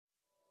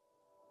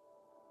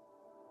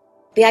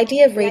The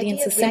idea of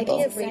Radiance is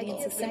simple.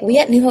 We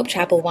at New Hope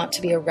Chapel want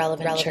to be a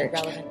relevant church,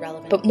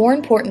 but more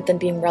important than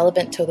being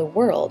relevant to the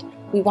world,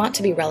 we want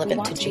to be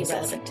relevant to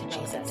Jesus.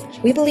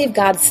 We believe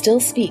God still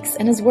speaks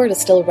and His Word is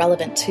still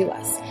relevant to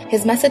us.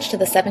 His message to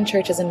the 7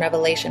 churches in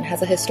Revelation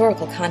has a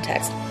historical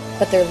context,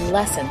 but their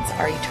lessons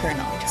are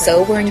eternal.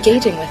 So we're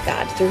engaging with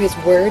God through His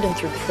Word and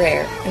through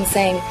prayer and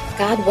saying,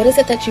 God, what is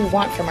it that you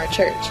want from our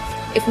church?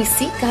 If we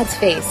seek God's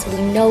face, we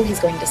know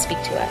He's going to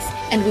speak to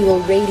us, and we will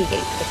radiate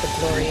with the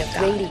glory of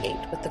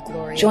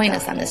God. Join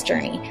us on this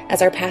journey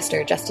as our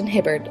pastor, Justin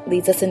Hibbard,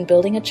 leads us in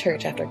building a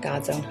church after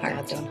God's own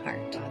heart.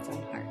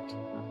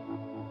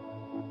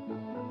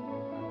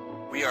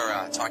 We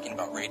are talking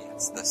about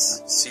Radiance,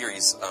 this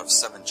series of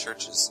 7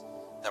 churches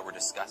that we're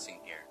discussing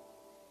here.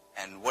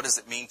 And what does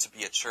it mean to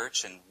be a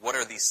church? And what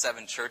are these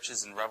 7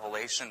 churches in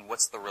Revelation?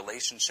 What's the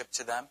relationship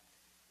to them?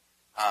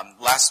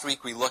 Last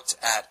week we looked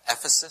at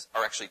Ephesus,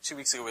 or actually 2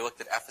 weeks ago we looked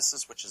at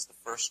Ephesus, which is the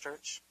first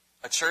church.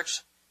 A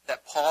church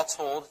that Paul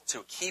told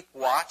to keep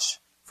watch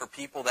for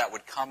people that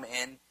would come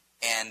in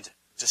and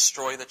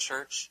destroy the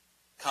church,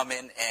 come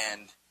in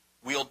and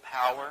wield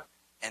power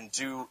and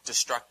do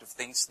destructive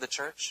things to the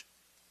church.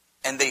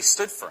 And they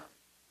stood firm,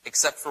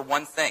 except for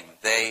one thing.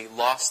 They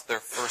lost their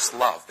first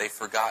love. They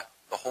forgot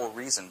the whole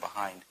reason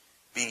behind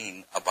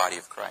being a body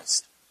of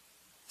Christ.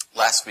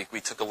 Last week we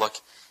took a look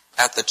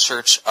at the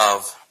church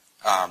of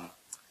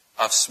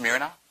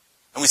Smyrna.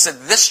 And we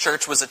said this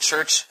church was a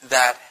church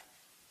that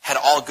had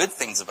all good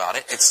things about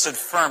it. It stood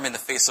firm in the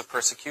face of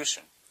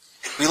persecution.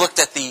 We looked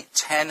at the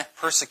 10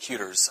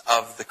 persecutors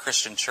of the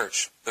Christian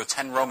church, the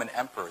 10 Roman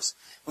emperors.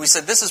 And we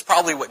said this is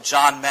probably what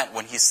John meant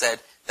when he said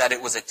that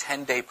it was a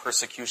 10-day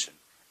persecution.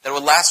 That it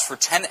would last for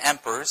 10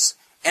 emperors,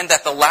 and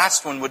that the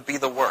last one would be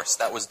the worst.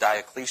 That was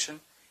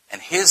Diocletian.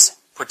 And his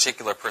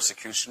particular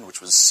persecution,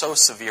 which was so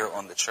severe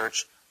on the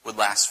church, would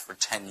last for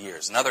 10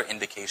 years. Another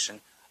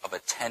indication of a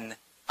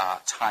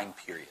 10-time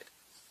period.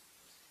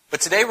 But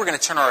today we're going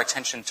to turn our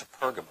attention to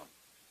Pergamum,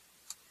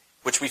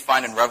 which we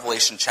find in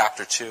Revelation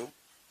chapter 2,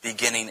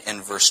 beginning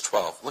in verse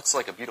 12. Looks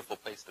like a beautiful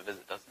place to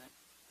visit, doesn't it?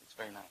 It's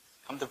very nice.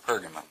 Come to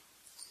Pergamum.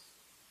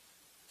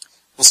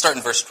 We'll start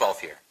in verse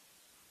 12 here.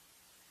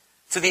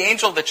 To the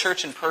angel of the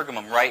church in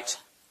Pergamum write,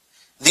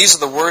 these are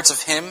the words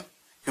of him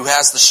who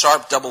has the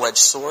sharp double-edged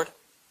sword.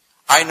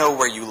 I know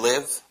where you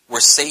live, where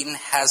Satan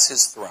has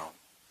his throne.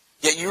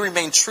 Yet you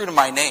remain true to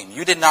my name.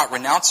 You did not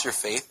renounce your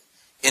faith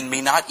in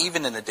me, not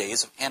even in the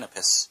days of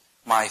Antipas,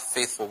 my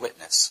faithful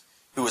witness,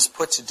 who was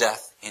put to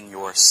death in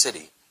your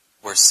city,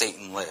 where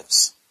Satan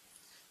lives.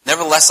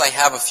 Nevertheless, I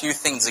have a few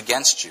things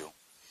against you.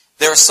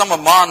 There are some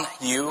among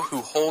you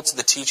who hold to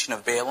the teaching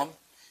of Balaam,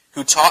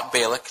 who taught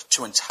Balak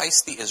to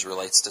entice the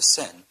Israelites to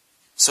sin,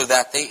 so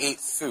that they ate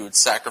food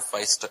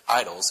sacrificed to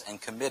idols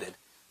and committed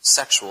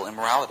sexual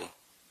immorality.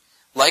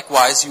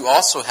 Likewise, you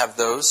also have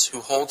those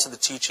who hold to the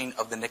teaching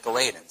of the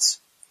Nicolaitans.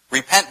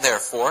 Repent,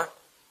 therefore,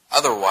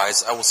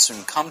 otherwise I will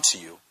soon come to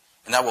you,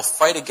 and I will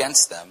fight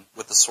against them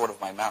with the sword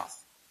of my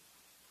mouth.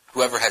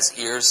 Whoever has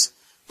ears,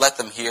 let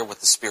them hear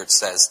what the Spirit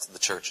says to the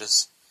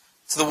churches.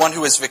 To the one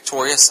who is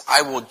victorious,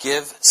 I will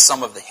give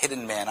some of the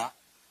hidden manna.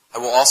 I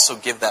will also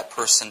give that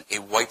person a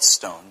white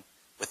stone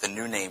with a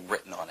new name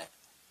written on it,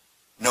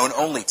 known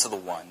only to the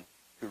one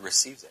who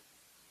receives it.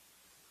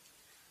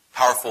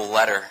 Powerful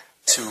letter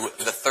to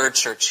the third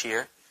church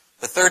here.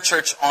 The third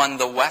church on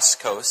the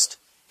west coast.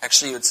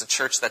 Actually, it's a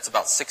church that's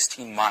about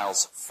 16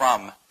 miles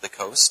from the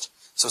coast,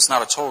 so it's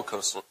not a total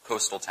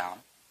coastal town.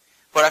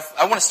 But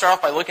I want to start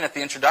off by looking at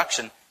the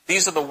introduction.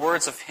 These are the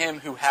words of him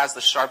who has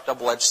the sharp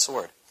double-edged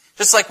sword.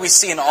 Just like we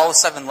see in all the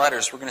 7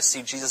 letters, we're going to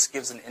see Jesus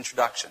gives an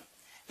introduction.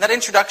 And that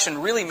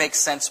introduction really makes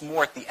sense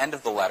more at the end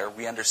of the letter.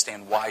 We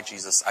understand why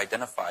Jesus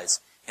identifies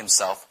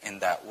himself in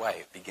that way.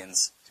 It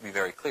begins to be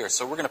very clear.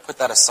 So we're going to put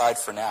that aside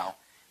for now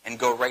and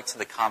go right to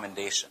the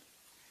commendation.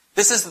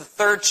 This is the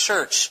third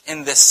church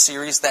in this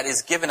series that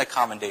is given a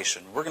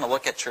commendation. We're going to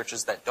look at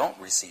churches that don't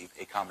receive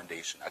a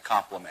commendation, a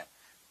compliment,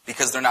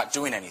 because they're not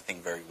doing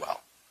anything very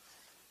well.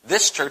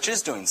 This church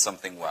is doing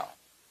something well.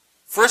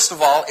 First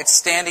of all, it's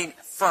standing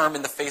firm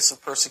in the face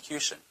of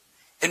persecution.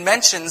 It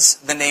mentions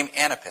the name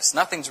Antipas.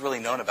 Nothing's really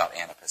known about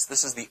Antipas.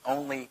 This is the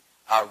only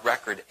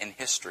record in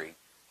history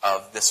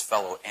of this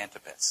fellow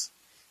Antipas.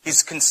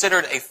 He's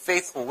considered a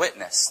faithful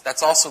witness.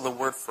 That's also the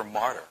word for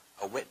martyr,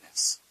 a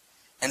witness.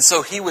 And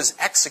so he was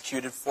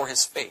executed for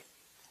his faith.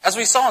 As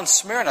we saw in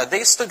Smyrna,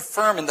 they stood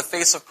firm in the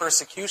face of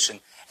persecution,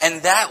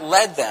 and that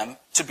led them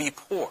to be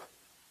poor.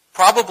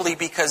 Probably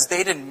because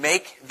they didn't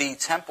make the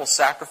temple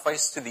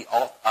sacrifice to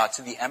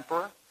the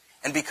emperor,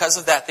 and because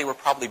of that, they were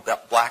probably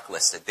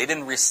blacklisted. They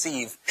didn't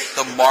receive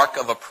the mark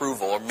of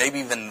approval, or maybe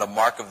even the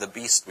mark of the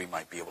beast, we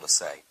might be able to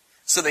say.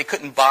 So they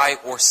couldn't buy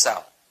or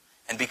sell.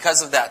 And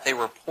because of that, they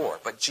were poor.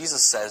 But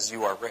Jesus says,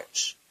 you are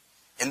rich.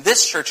 And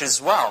this church as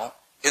well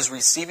is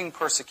receiving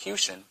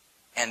persecution,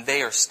 and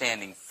they are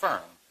standing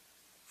firm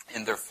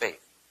in their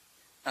faith.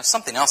 Now,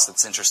 something else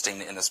that's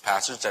interesting in this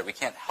passage that we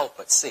can't help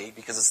but see,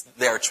 because it's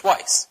there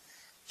twice.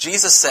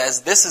 Jesus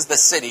says, this is the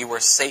city where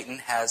Satan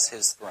has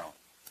his throne,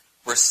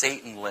 where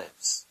Satan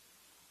lives.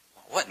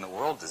 what in the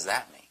world does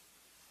that mean?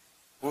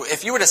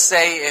 If you were to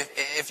say,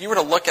 if you were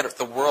to look at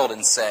the world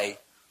and say,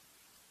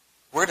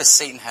 where does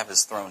Satan have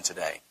his throne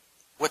today?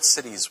 What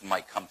cities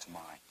might come to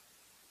mind?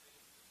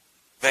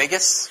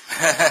 Vegas?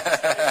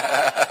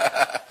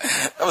 That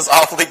was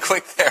awfully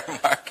quick there,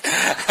 Mark.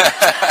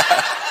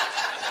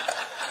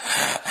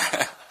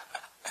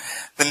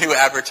 The new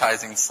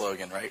advertising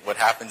slogan, right? What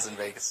happens in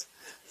Vegas?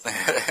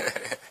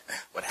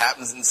 What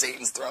happens in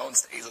Satan's throne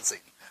stays in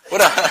Satan.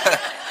 What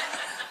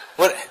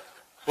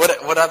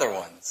other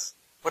ones?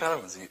 What other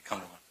ones do you come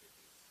to mind?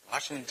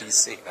 Washington,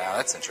 D.C. Wow,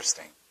 that's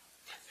interesting.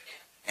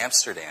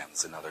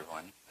 Amsterdam's another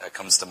one that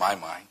comes to my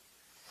mind.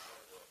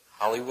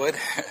 Hollywood.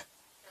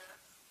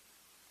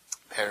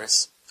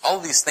 Paris. All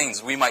of these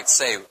things we might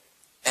say,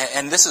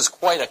 and this is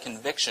quite a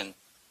conviction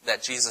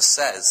that Jesus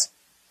says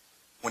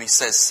when he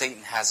says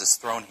Satan has his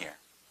throne here.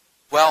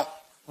 Well,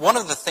 one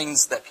of the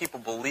things that people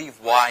believe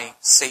why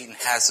Satan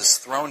has his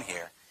throne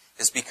here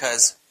is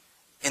because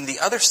in the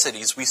other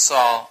cities we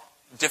saw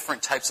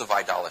different types of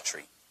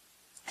idolatry.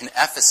 In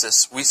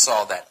Ephesus, we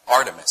saw that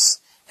Artemis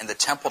and the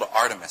temple to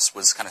Artemis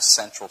was kind of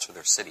central to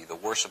their city, the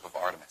worship of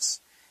Artemis.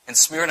 In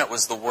Smyrna, it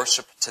was the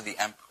worship to the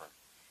emperor.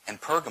 In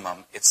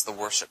Pergamum, it's the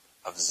worship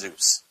of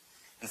Zeus.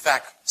 In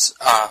fact,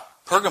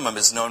 Pergamum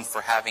is known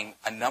for having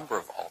a number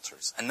of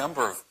altars, a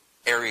number of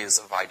areas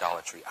of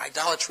idolatry.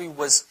 Idolatry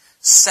was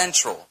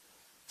central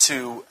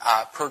to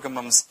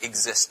Pergamum's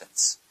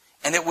existence.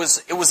 And it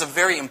was a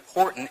very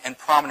important and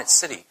prominent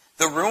city.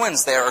 The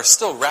ruins there are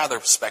still rather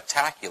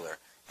spectacular.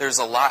 There's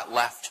a lot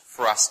left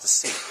for us to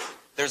see.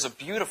 There's a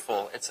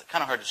beautiful, it's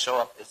kind of hard to show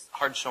up, it's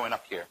hard showing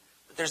up here,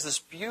 but there's this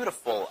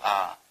beautiful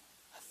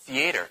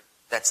theater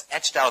that's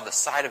etched out of the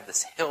side of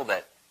this hill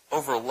that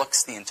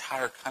overlooks the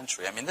entire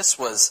country. I mean, this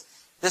was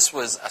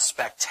a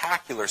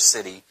spectacular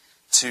city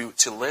to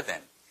live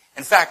in.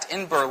 In fact,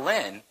 in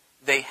Berlin,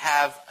 they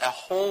have a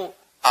whole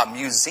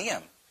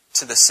museum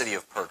to the city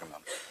of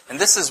Pergamum. And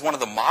this is one of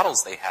the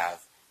models they have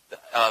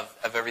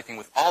of everything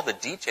with all the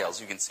details.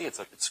 You can see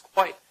it's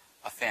quite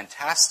a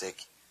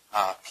fantastic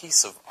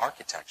piece of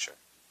architecture,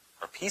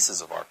 or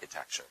pieces of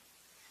architecture.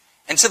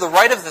 And to the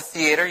right of the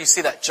theater, you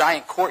see that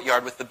giant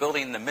courtyard with the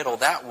building in the middle.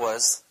 That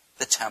was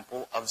the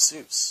temple of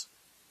Zeus.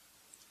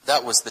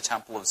 That was the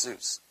temple of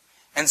Zeus.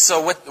 And so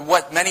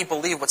what many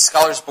believe, what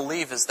scholars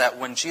believe, is that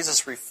when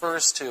Jesus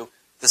refers to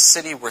the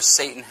city where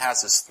Satan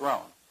has his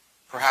throne,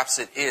 perhaps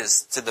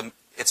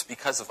it's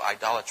because of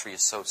idolatry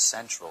is so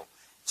central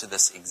to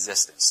this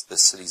existence,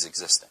 this city's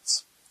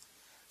existence.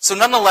 So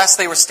nonetheless,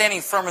 they were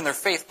standing firm in their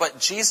faith, but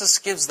Jesus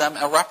gives them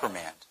a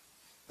reprimand.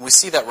 We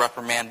see that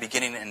reprimand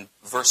beginning in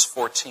verse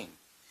 14.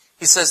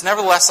 He says,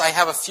 "Nevertheless, I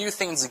have a few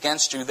things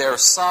against you. There are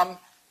some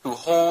who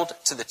hold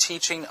to the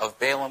teaching of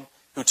Balaam,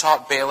 who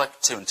taught Balak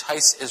to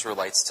entice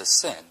Israelites to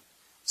sin,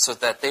 so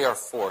that they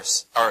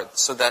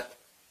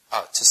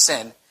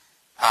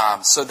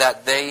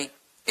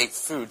ate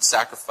food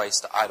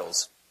sacrificed to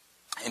idols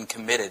and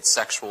committed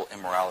sexual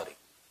immorality."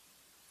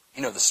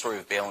 You know the story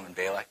of Balaam and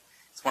Balak.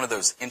 It's one of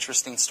those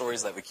interesting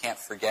stories that we can't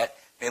forget,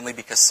 mainly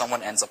because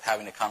someone ends up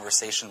having a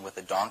conversation with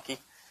a donkey,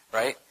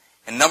 right?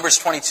 In Numbers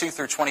 22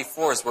 through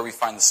 24 is where we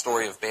find the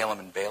story of Balaam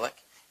and Balak.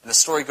 And the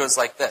story goes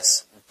like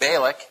this.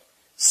 Balak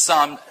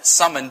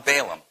summoned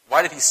Balaam.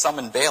 Why did he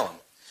summon Balaam?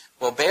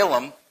 Well,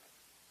 Balaam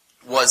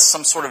was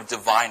some sort of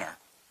diviner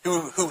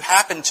who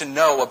happened to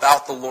know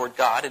about the Lord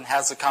God and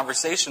has a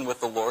conversation with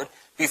the Lord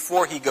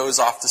before he goes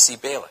off to see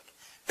Balak.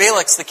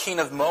 Balak's the king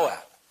of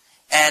Moab.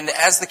 And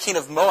as the king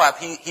of Moab,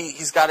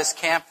 he's got his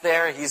camp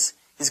there, he's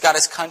got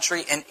his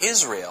country, and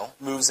Israel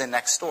moves in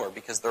next door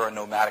because there are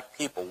nomadic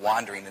people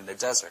wandering in the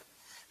desert.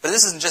 But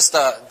this isn't just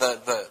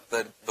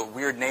the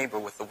weird neighbor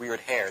with the weird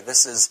hair.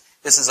 This is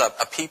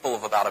a people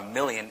of about 1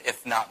 million,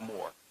 if not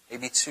more.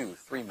 Maybe 2,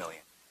 3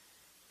 million.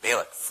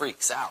 Balak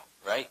freaks out,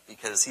 right?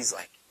 Because he's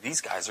like, these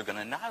guys are going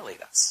to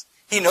annihilate us.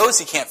 He knows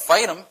he can't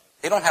fight them.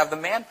 They don't have the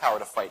manpower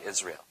to fight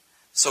Israel.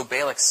 So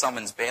Balak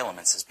summons Balaam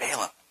and says,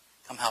 "Balaam,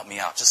 come help me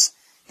out. Just,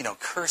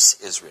 curse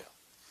Israel."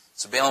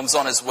 So Balaam's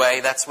on his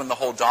way. That's when the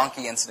whole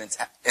donkey incident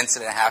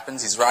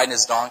happens. He's riding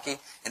his donkey.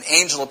 An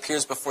angel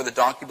appears before the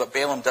donkey, but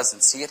Balaam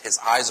doesn't see it. His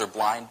eyes are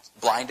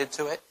blinded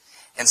to it.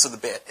 And so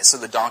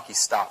the donkey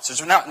stops.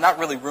 There's not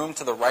really room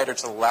to the right or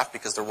to the left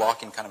because they're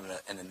walking kind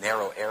of in a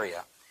narrow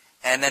area.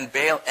 And then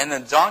the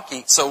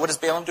donkey, so what does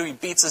Balaam do? He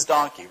beats his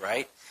donkey,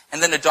 right?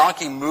 And then the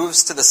donkey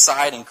moves to the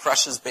side and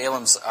crushes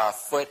Balaam's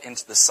foot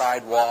into the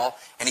side wall,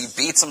 and he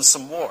beats him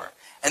some more.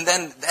 And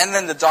then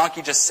the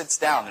donkey just sits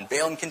down, and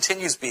Balaam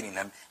continues beating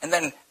him. And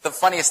then the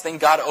funniest thing,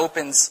 God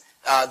opens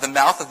the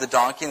mouth of the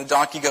donkey, and the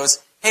donkey goes,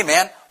 "Hey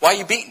man, why are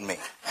you beating me?"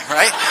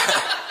 Right?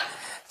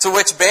 To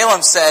which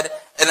Balaam said,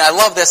 and I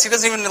love this, he's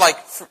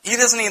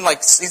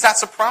not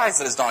surprised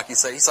that his donkey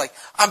said, he's like,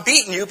 "I'm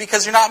beating you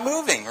because you're not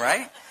moving,"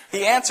 right?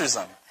 He answers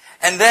him.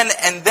 And then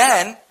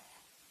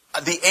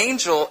the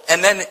angel,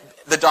 and then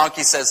the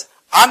donkey says,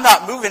 "I'm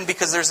not moving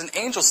because there's an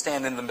angel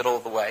standing in the middle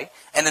of the way."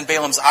 And then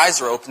Balaam's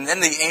eyes are open. Then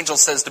the angel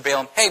says to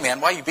Balaam, "Hey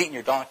man, why are you beating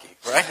your donkey?"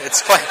 Right?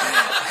 It's quite,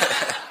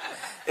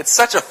 it's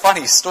such a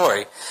funny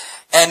story.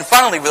 And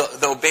finally,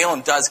 though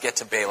Balaam does get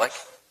to Balak,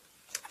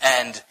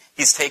 And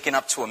he's taken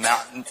up to a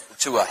mountain,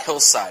 to a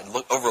hillside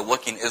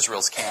overlooking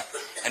Israel's camp.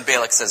 And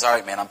Balak says, all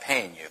right, man, I'm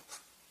paying you.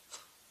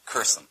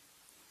 Curse them.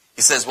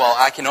 He says, well,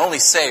 I can only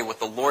say what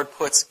the Lord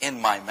puts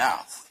in my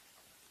mouth.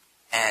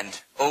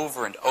 And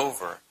over,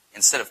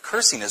 instead of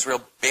cursing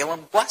Israel,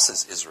 Balaam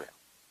blesses Israel.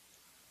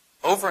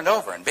 Over and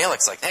over. And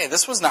Balak's like, hey,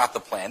 this was not the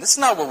plan. This is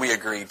not what we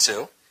agreed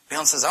to.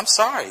 Balaam says, I'm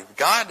sorry.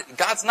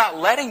 God's not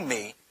letting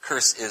me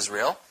curse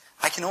Israel.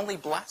 I can only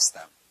bless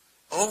them.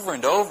 Over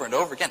and over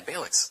again.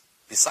 Balak's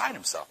beside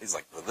himself. He's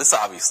like, well, this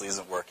obviously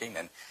isn't working,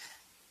 and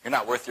you're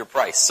not worth your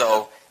price.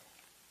 So,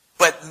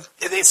 but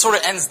it sort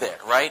of ends there,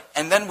 right?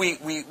 And then we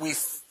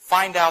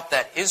find out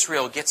that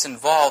Israel gets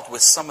involved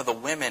with some of the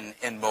women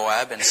in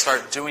Moab and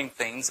start doing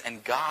things,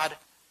 and God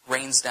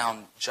rains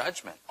down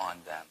judgment on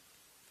them.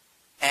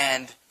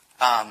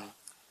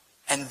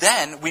 And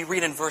then we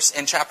read in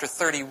chapter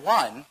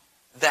 31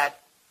 that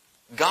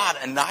God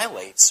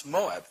annihilates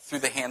Moab through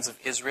the hands of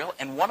Israel,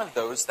 and one of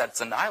those that's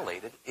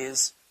annihilated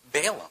is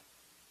Balaam.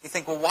 You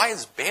think, well, why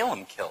is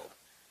Balaam killed?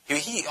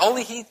 All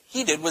he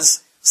did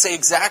was say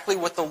exactly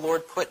what the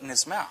Lord put in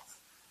his mouth.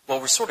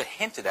 Well, we're sort of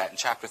hinted at in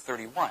chapter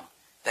 31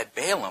 that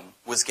Balaam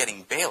was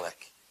getting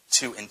Balak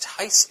to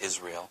entice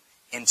Israel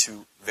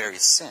into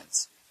various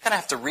sins. You kind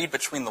of have to read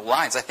between the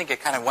lines. I think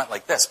it kind of went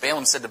like this.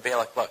 Balaam said to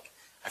Balak, look,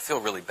 I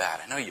feel really bad.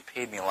 I know you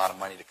paid me a lot of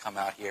money to come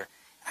out here.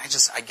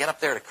 I get up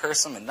there to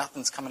curse them and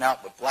nothing's coming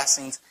out but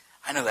blessings.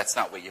 I know that's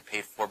not what you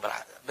paid for, but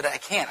I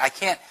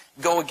can't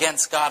go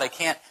against God. I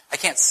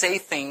can't say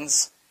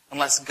things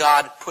unless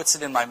God puts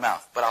it in my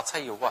mouth. But I'll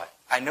tell you what,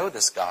 I know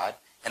this God,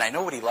 and I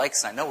know what he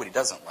likes, and I know what he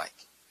doesn't like.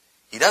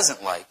 He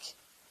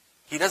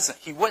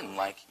wouldn't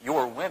like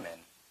your women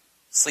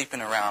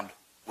sleeping around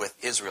with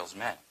Israel's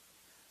men.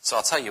 So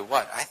I'll tell you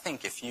what, I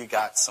think if you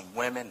got some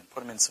women and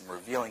put them in some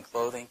revealing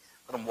clothing,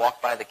 let them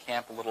walk by the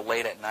camp a little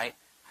late at night,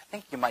 I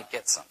think you might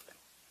get something.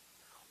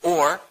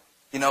 Or,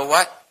 you know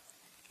what?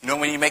 You know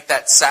when you make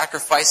that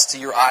sacrifice to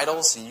your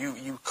idols and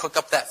you cook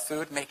up that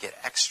food, make it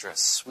extra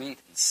sweet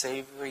and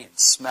savory and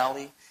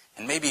smelly,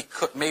 and maybe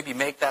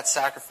make that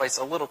sacrifice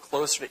a little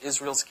closer to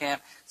Israel's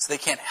camp so they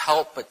can't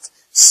help but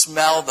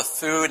smell the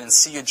food and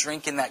see you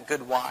drinking that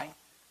good wine.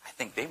 I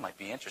think they might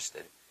be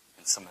interested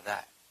in some of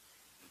that.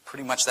 And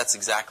pretty much that's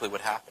exactly what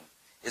happened.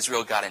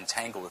 Israel got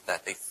entangled with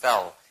that. They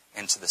fell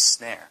into the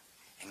snare.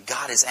 And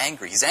God is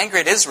angry. He's angry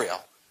at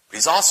Israel, but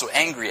he's also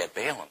angry at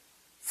Balaam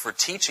for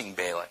teaching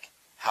Balak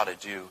how to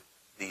do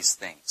these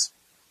things.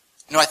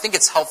 You know, I think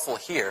it's helpful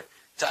here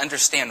to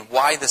understand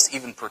why this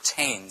even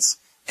pertains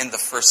in the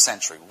first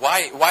century.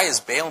 Why is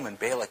Balaam and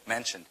Balak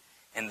mentioned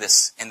in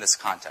this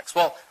context?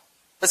 Well,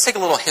 let's take a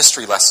little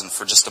history lesson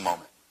for just a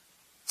moment.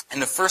 In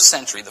the first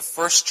century, the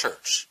first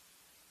church,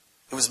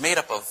 it was made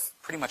up of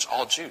pretty much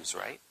all Jews,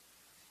 right?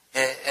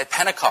 At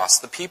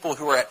Pentecost, the people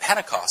who are at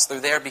Pentecost, they're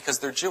there because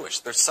they're Jewish.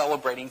 They're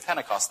celebrating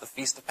Pentecost, the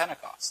Feast of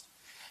Pentecost.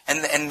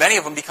 And many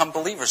of them become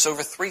believers.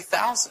 Over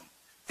 3,000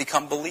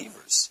 become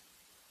believers.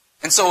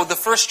 And so the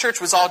first church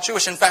was all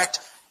Jewish. In fact,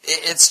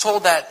 it's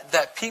told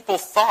that people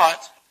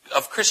thought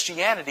of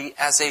Christianity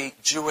as a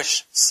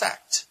Jewish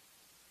sect.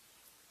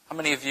 How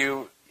many of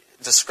you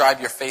describe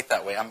your faith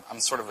that way? I'm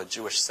sort of a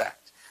Jewish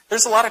sect.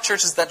 There's a lot of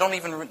churches that don't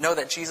even know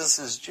that Jesus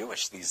is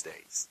Jewish these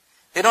days.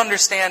 They don't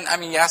understand. I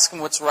mean, you ask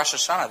them what's Rosh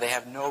Hashanah, they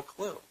have no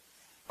clue.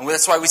 And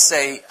that's why we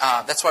say,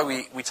 that's why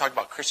we talk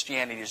about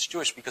Christianity as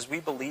Jewish, because we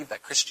believe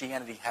that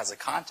Christianity has a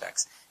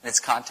context, and its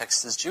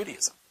context is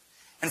Judaism.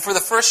 And for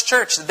the first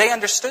church, they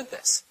understood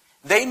this.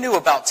 They knew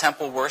about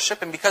temple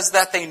worship, and because of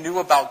that they knew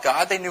about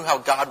God, they knew how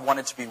God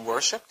wanted to be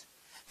worshipped.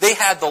 They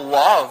had the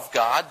law of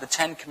God, the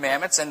 10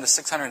 Commandments, and the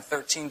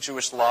 613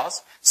 Jewish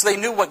laws, so they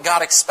knew what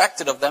God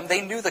expected of them.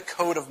 They knew the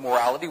code of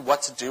morality,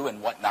 what to do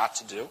and what not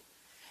to do.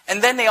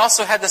 And then they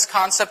also had this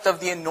concept of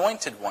the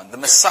anointed one, the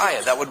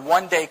Messiah, that would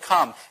one day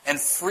come and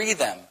free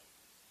them.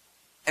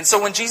 And so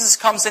when Jesus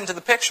comes into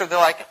the picture, they're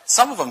like,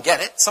 some of them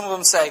get it. Some of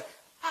them say,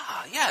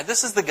 yeah,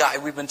 this is the guy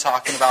we've been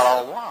talking about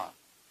all along.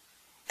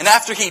 And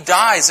after he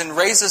dies and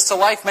raises to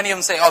life, many of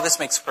them say, oh, this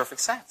makes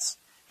perfect sense.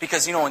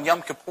 Because, you know, in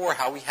Yom Kippur,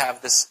 how we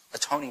have this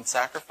atoning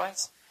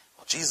sacrifice,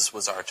 well, Jesus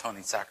was our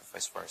atoning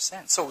sacrifice for our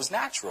sins. So it was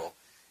natural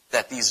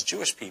that these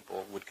Jewish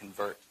people would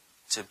convert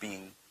to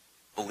being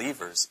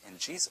believers in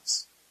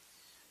Jesus.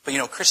 But, you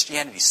know,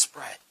 Christianity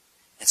spread.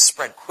 It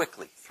spread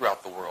quickly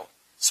throughout the world,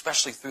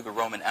 especially through the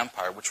Roman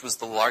Empire, which was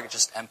the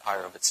largest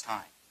empire of its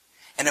time.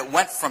 And it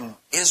went from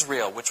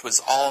Israel, which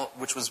was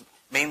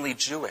mainly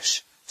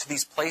Jewish, to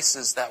these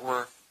places that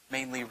were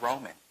mainly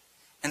Roman.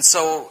 And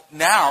so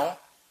now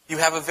you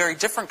have a very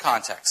different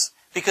context,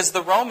 because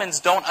the Romans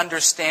don't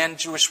understand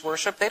Jewish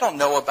worship. They don't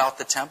know about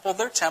the temple.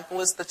 Their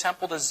temple is the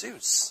temple to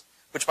Zeus,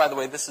 which, by the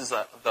way, this is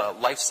the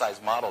life-size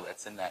model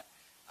that's in that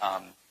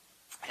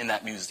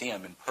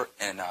museum in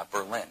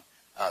Berlin,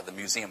 the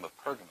Museum of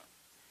Pergamum.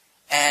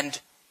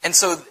 And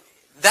so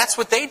that's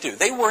what they do.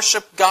 They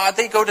worship God.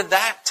 They go to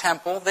that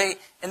temple.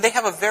 And they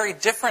have a very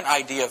different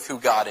idea of who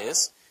God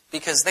is,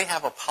 because they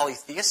have a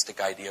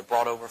polytheistic idea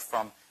brought over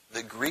from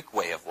the Greek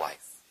way of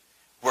life,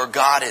 where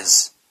God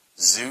is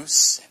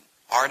Zeus and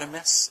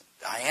Artemis and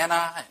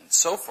Diana and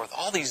so forth,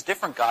 all these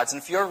different gods.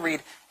 And if you ever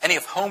read any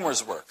of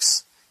Homer's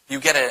works, you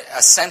get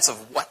a sense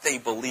of what they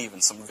believe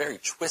and some very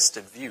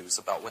twisted views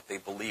about what they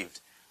believed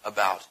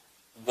about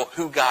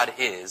who God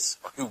is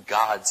or who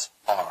gods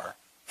are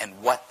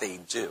and what they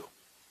do.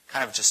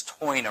 Kind of just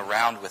toying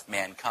around with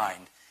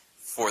mankind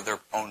for their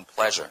own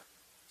pleasure.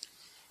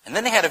 And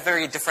then they had a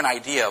very different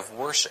idea of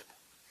worship.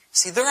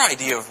 See, their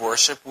idea of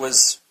worship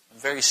was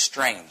very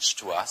strange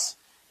to us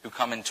who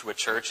come into a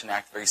church and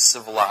act very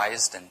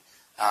civilized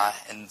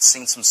and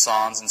sing some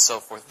songs and so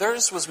forth.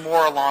 Theirs was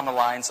more along the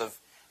lines of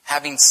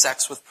having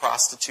sex with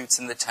prostitutes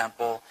in the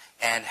temple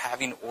and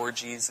having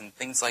orgies and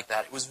things like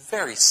that. It was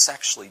very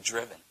sexually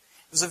driven.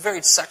 It was a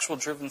very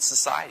sexual-driven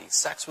society.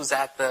 Sex was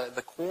at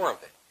the core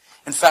of it.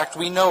 In fact,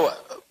 we know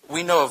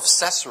of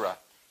Cicero.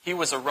 He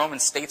was a Roman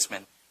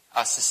statesman,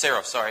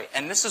 Cicero,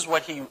 and this is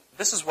what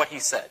he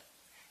said.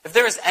 If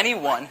there is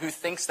anyone who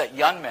thinks that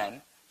young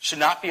men should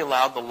not be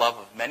allowed the love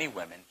of many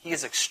women, he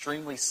is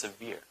extremely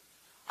severe.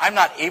 I'm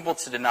not able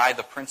to deny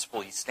the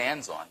principle he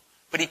stands on,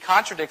 but he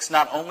contradicts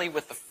not only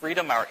with the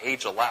freedom our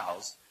age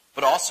allows,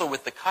 but also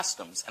with the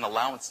customs and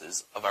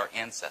allowances of our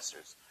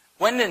ancestors.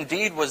 When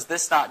indeed was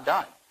this not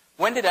done?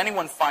 When did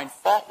anyone find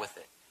fault with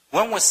it?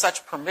 When was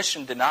such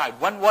permission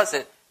denied? When was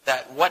it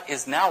that what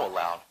is now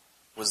allowed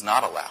was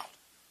not allowed?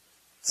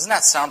 Doesn't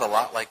that sound a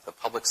lot like the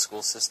public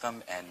school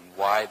system and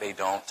why they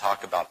don't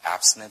talk about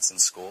abstinence in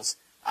schools?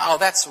 Oh,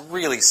 that's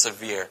really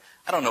severe.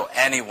 I don't know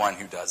anyone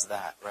who does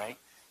that, right?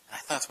 And I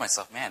thought to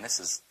myself, man, this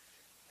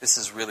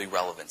is really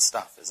relevant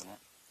stuff, isn't it?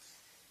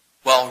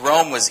 Well,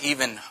 Rome was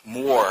even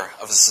more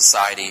of a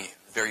society,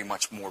 very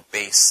much more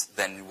base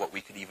than what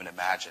we could even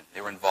imagine.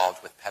 They were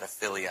involved with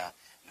pedophilia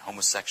and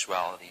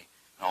homosexuality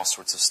and all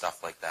sorts of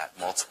stuff like that,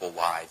 multiple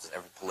wives,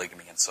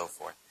 polygamy, and so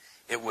forth.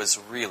 It was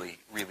really,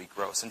 really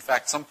gross. In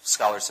fact, some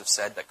scholars have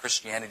said that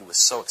Christianity was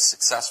so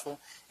successful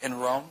in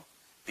Rome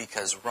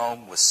because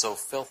Rome was so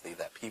filthy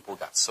that people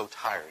got so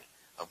tired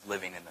of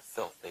living in the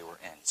filth they were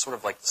in. Sort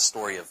of like the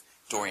story of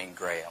Dorian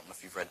Gray. I don't know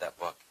if you've read that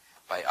book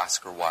by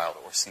Oscar Wilde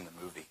or seen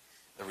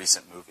the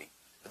recent movie.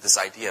 But this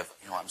idea of,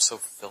 I'm so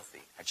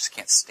filthy, I just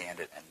can't stand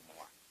it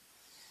anymore.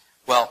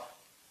 Well,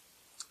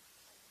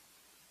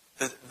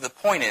 the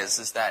point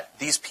is that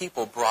these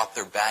people brought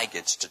their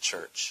baggage to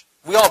church.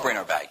 We all bring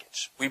our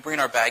baggage. We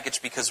bring our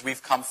baggage because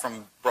we've come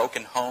from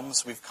broken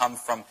homes. We've come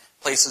from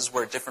places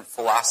where different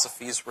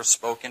philosophies were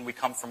spoken. We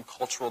come from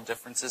cultural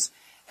differences.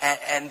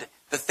 And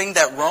the thing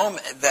that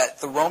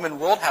the Roman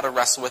world had to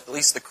wrestle with, at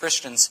least the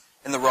Christians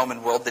in the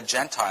Roman world, the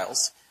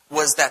Gentiles,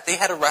 was that they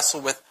had to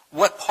wrestle with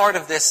what part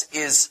of this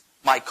is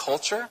my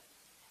culture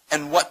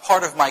and what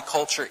part of my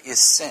culture is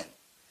sin.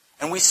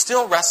 And we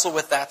still wrestle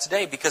with that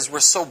today because we're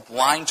so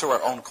blind to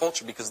our own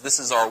culture because this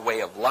is our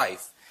way of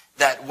life.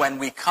 That when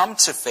we come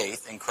to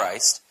faith in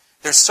Christ,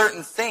 there's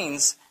certain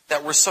things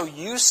that we're so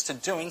used to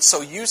doing,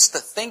 so used to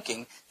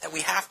thinking, that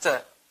we have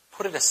to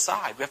put it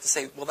aside. We have to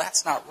say, well,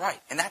 that's not right.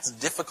 And that's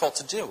difficult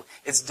to do.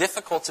 It's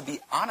difficult to be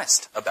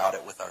honest about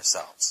it with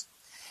ourselves.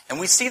 And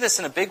we see this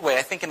in a big way.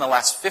 I think in the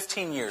last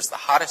 15 years, the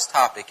hottest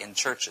topic in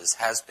churches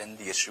has been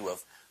the issue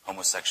of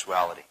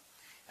homosexuality.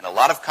 And a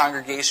lot of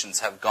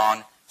congregations have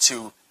gone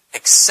to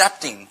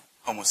accepting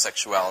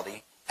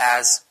homosexuality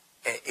as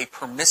a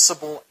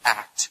permissible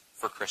act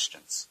for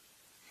Christians.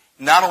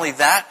 Not only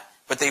that,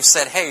 but they've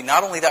said, hey,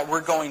 not only that,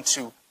 we're going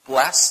to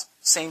bless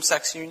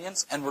same-sex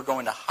unions and we're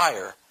going to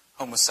hire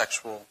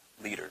homosexual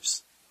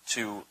leaders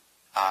to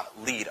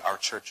lead our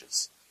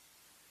churches.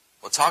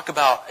 We'll talk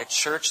about a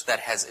church that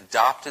has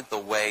adopted the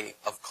way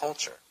of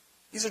culture.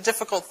 These are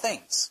difficult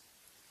things.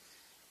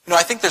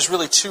 I think there's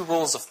really two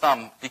rules of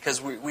thumb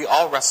because we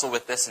all wrestle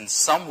with this in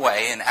some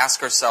way and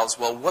ask ourselves,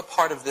 well, what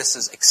part of this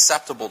is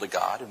acceptable to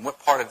God and what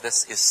part of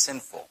this is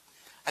sinful?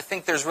 I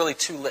think there's really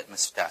two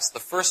litmus tests. The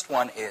first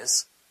one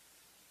is,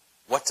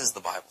 what does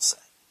the Bible say?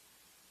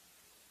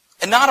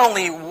 And not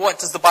only what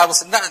does the Bible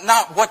say,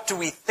 not what do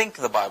we think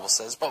the Bible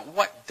says, but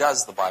what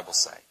does the Bible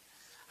say?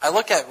 I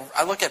look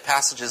at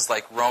passages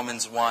like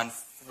Romans 1,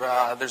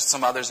 there's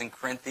some others in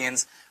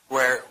Corinthians,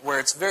 where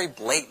it's very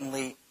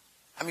blatantly,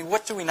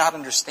 what do we not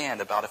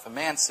understand about if a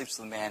man sleeps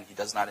with a man, he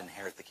does not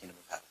inherit the kingdom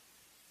of heaven?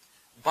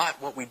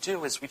 But what we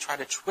do is we try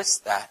to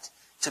twist that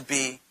to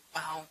be,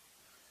 well,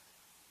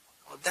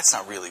 that's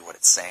not really what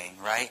it's saying,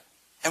 right?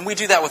 And we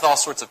do that with all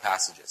sorts of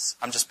passages.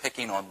 I'm just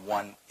picking on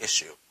one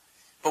issue.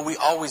 But we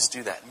always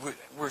do that.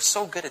 We're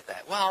so good at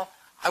that. Well,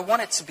 I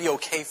want it to be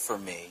okay for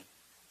me,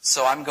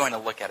 so I'm going to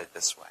look at it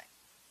this way.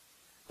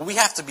 But we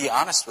have to be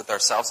honest with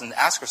ourselves and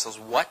ask ourselves,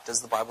 what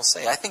does the Bible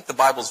say? I think the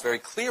Bible is very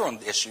clear on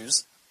the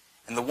issues,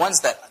 and the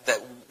ones that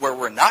where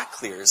we're not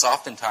clear is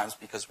oftentimes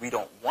because we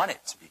don't want it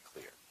to be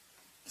clear.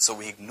 And so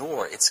we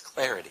ignore its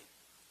clarity.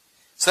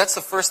 So that's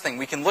the first thing.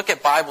 We can look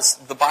at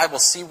the Bible,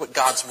 see what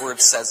God's Word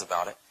says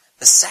about it.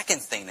 The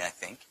second thing, I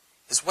think,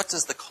 is what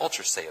does the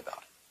culture say about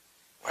it?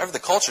 Whatever the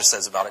culture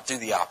says about it, do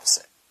the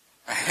opposite.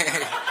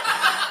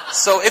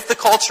 So if the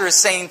culture is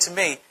saying to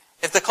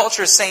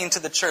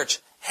the church,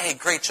 hey,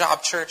 great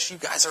job, church, you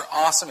guys are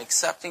awesome,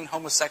 accepting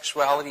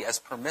homosexuality as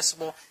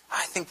permissible,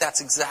 I think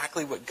that's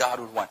exactly what God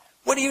would want.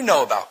 What do you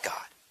know about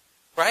God?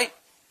 Right?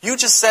 You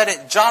just said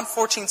it. John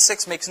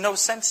 14:6 makes no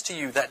sense to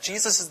you, that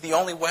Jesus is the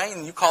only way,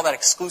 and you call that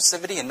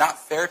exclusivity and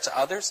not fair to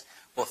others.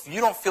 Well, if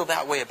you don't feel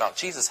that way about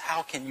Jesus,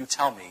 how can you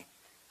tell me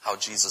how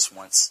Jesus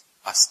wants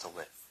us to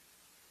live?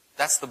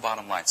 That's the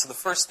bottom line. So the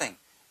first thing,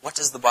 what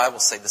does the Bible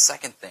say? The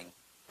second thing,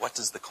 what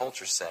does the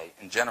culture say?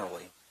 And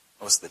generally,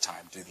 most of the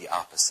time, do the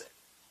opposite.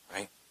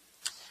 Right?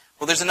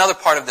 Well, there's another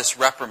part of this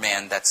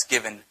reprimand that's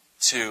given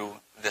to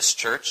this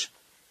church,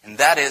 and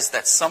that is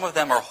that some of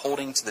them are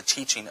holding to the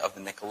teaching of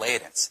the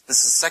Nicolaitans. This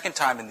is the second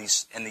time in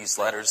these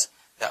letters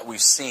that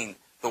we've seen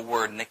the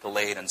word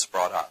Nicolaitans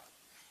brought up.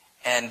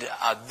 And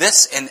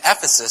this, in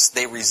Ephesus,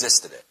 they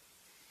resisted it.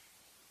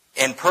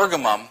 In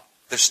Pergamum,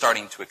 they're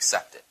starting to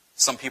accept it.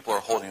 Some people are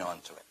holding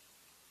on to it.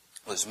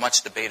 There's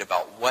much debate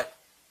about what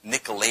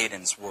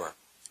Nicolaitans were.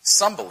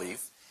 Some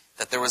believe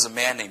that there was a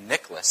man named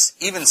Nicholas.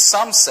 Even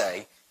some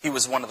say he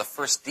was one of the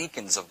first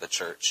deacons of the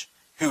church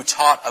who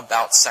taught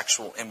about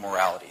sexual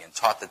immorality and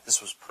taught that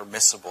this was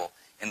permissible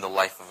in the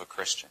life of a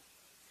Christian.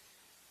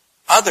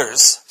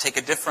 Others take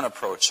a different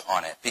approach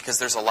on it because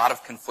there's a lot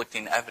of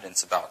conflicting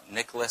evidence about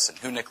Nicholas and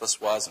who Nicholas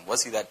was and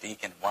was he that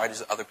deacon? Why do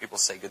other people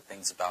say good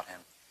things about him?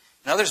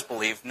 And others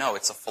believe, no,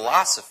 it's a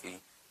philosophy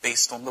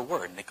based on the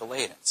word,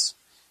 Nicolaitans,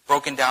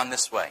 broken down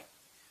this way.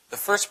 The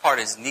first part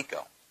is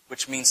Nico,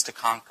 which means to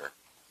conquer.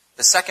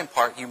 The second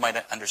part you might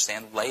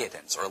understand,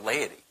 laitans, or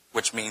laity,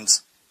 which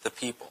means the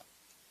people.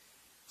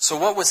 So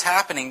what was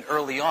happening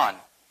early on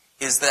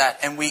is that,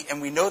 and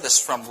we know this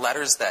from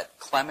letters that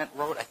Clement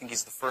wrote, I think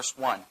he's the first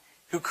one,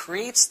 who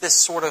creates this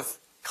sort of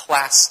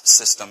class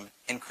system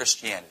in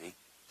Christianity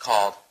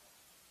called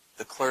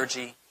the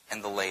clergy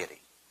and the laity.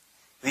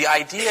 The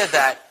idea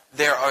that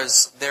there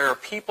are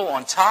people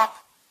on top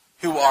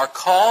who are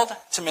called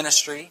to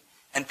ministry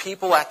and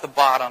people at the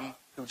bottom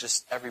who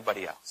just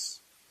everybody else.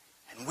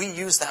 And we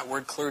use that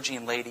word clergy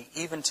and laity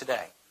even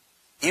today.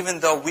 Even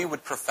though we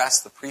would profess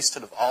the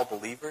priesthood of all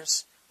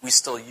believers, we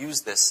still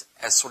use this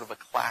as sort of a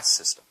class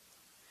system.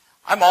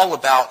 I'm all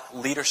about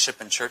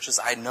leadership in churches.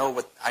 I know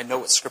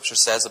what Scripture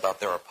says about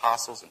their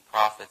apostles and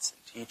prophets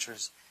and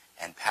teachers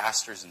and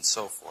pastors and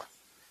so forth.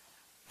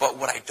 But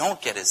what I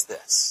don't get is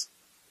this.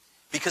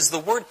 Because the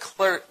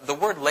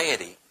word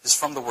laity is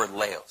from the word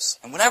laos.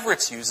 And whenever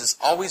it's used, it's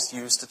always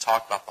used to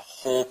talk about the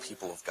whole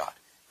people of God.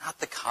 Not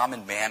the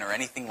common man or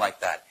anything like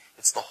that.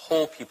 It's the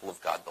whole people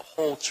of God, the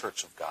whole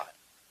church of God.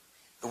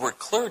 The word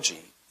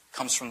clergy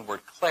comes from the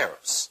word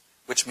kleros,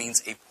 which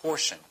means a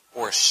portion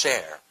or a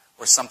share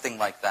or something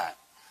like that.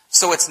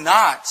 So it's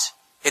not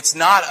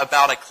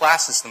about a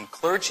class system.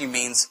 Clergy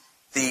means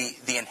the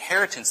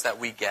inheritance that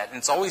we get, and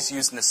it's always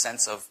used in the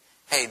sense of,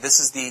 hey, this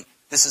is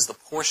the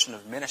portion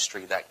of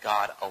ministry that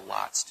God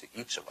allots to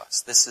each of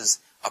us. This is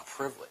a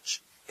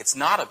privilege. It's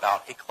not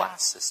about a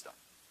class system.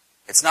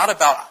 It's not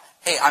about,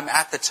 hey, I'm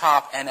at the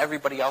top and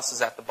everybody else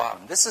is at the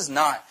bottom. This is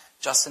not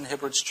Justin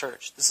Hibbard's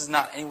church. This is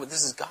not anyone.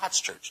 This is God's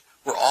church.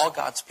 We're all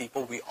God's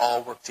people. We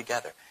all work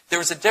together.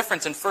 There's a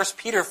difference, and 1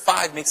 Peter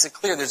 5 makes it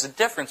clear there's a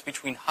difference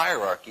between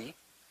hierarchy,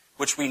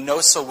 which we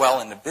know so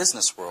well in the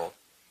business world,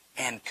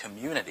 and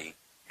community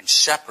and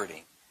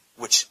shepherding,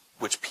 which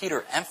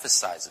Peter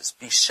emphasizes.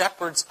 Be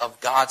shepherds of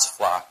God's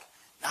flock,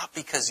 not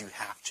because you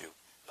have to,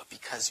 but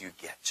because you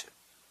get to.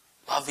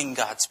 Loving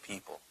God's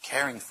people,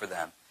 caring for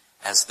them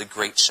as the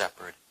great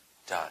shepherd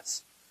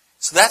does.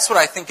 So that's what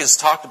I think is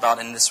talked about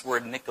in this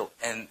word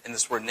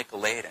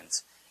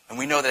Nicolaitans. And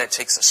we know that it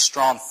takes a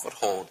strong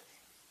foothold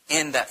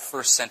in that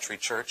first century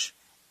church,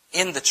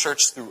 in the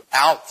church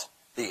throughout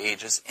the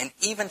ages, and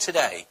even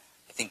today,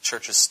 I think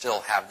churches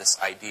still have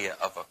this idea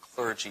of a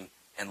clergy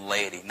and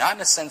laity. Not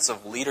in a sense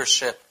of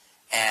leadership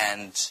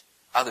and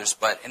others,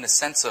 but in a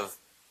sense of,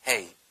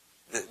 hey,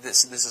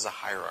 this is a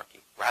hierarchy,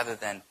 rather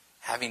than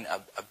having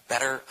a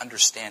better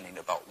understanding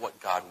about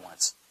what God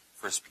wants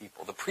for his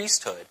people. The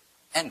priesthood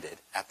ended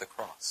at the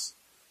cross,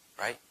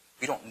 right?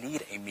 We don't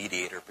need a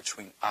mediator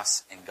between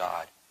us and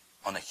God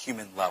on a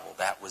human level.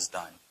 That was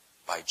done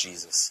by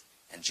Jesus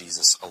and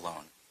Jesus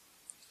alone.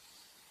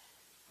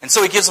 And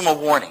so he gives them a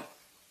warning.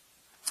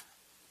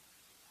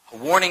 A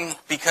warning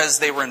because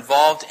they were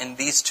involved in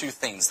these two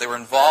things. They were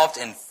involved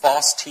in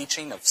false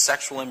teaching of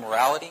sexual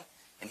immorality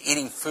and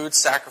eating food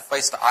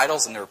sacrificed to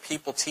idols, and there were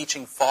people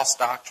teaching false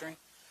doctrine.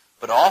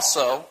 But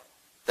also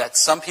that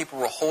some people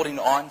were holding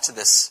on to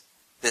this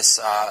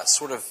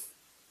sort of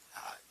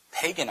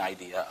pagan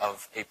idea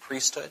of a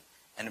priesthood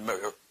and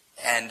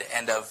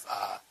of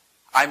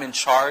I'm in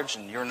charge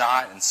and you're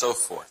not, and so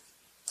forth.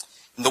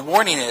 And the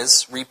warning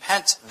is,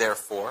 repent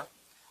therefore,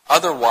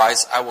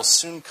 otherwise I will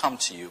soon come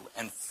to you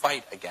and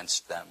fight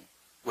against them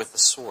with the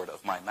sword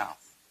of my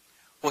mouth.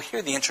 Well,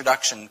 here the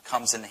introduction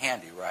comes in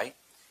handy, right?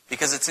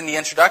 Because it's in the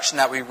introduction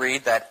that we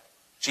read that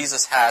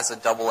Jesus has a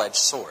double-edged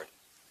sword.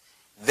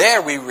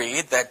 There we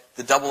read that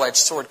the double-edged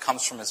sword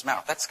comes from his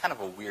mouth. That's kind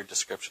of a weird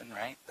description,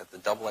 right? That the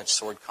double-edged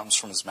sword comes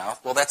from his mouth.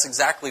 Well, that's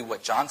exactly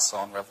what John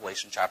saw in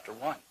Revelation chapter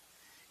 1.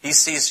 He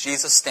sees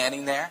Jesus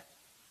standing there,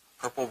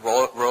 purple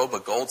robe, a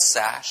gold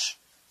sash,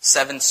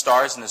 7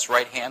 stars in his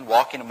right hand,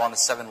 walking among the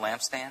 7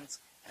 lampstands,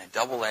 and a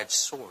double-edged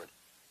sword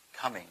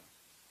coming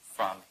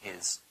from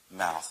his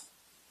mouth.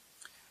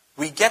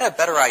 We get a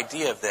better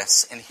idea of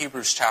this in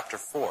Hebrews chapter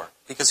 4,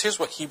 because here's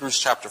what Hebrews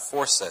chapter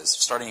 4 says,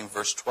 starting in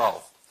verse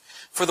 12.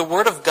 For the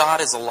word of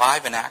God is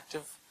alive and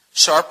active,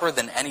 sharper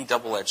than any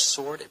double-edged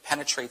sword. It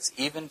penetrates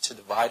even to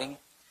dividing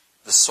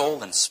the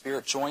soul and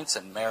spirit, joints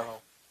and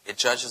marrow. It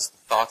judges the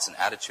thoughts and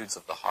attitudes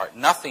of the heart.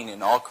 Nothing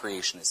in all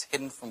creation is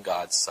hidden from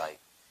God's sight.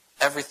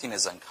 Everything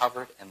is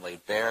uncovered and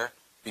laid bare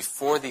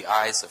before the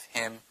eyes of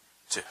him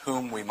to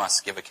whom we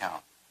must give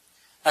account.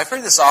 Now, I've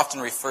heard this often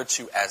referred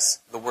to as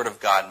the Word of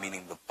God,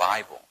 meaning the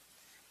Bible.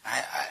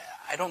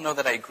 I don't know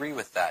that I agree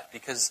with that,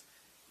 because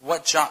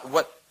what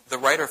the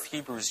writer of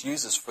Hebrews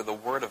uses for the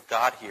Word of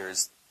God here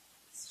is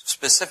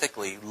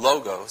specifically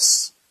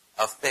logos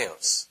of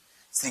theos.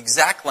 It's the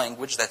exact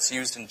language that's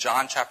used in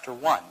John chapter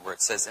 1, where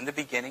it says, in the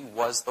beginning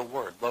was the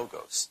Word,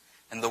 logos.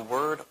 And the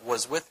Word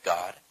was with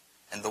God,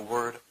 and the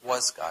Word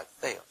was God,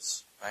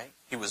 theos, right?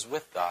 He was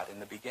with God in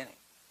the beginning.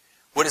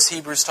 What is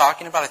Hebrews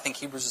talking about? I think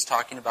Hebrews is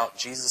talking about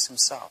Jesus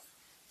himself.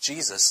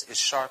 Jesus is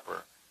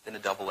sharper than a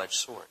double-edged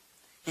sword.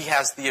 He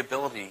has the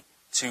ability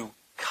to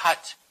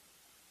cut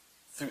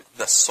through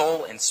the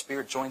soul and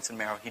spirit, joints and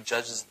marrow. He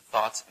judges the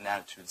thoughts and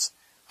attitudes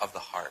of the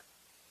heart.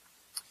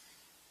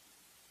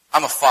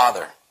 I'm a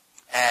father.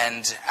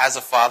 And as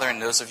a father, and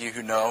those of you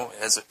who know,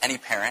 as any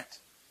parent,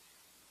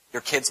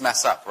 your kids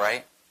mess up,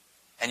 right?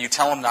 And you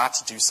tell them not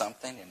to do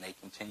something, and they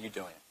continue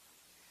doing it.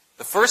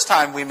 The first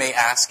time we may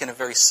ask in a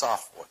very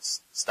soft voice,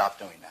 stop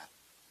doing that.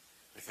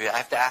 If I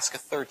have to ask a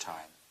third time,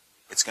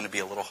 it's going to be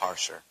a little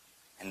harsher,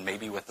 and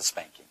maybe with a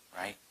spanking,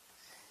 right?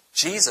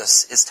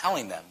 Jesus is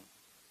telling them,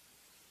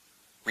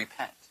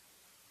 repent.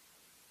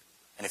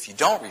 And if you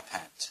don't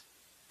repent,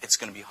 it's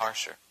going to be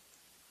harsher.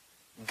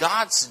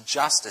 God's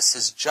justice,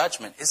 his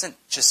judgment, isn't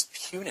just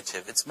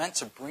punitive. It's meant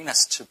to bring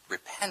us to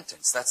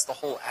repentance. That's the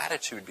whole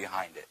attitude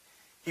behind it.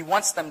 He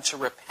wants them to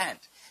repent.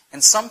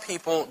 And some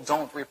people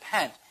don't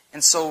repent.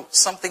 And so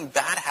something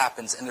bad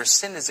happens and their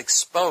sin is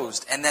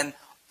exposed. And then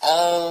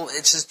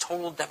it's just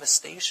total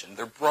devastation.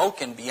 They're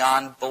broken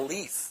beyond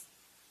belief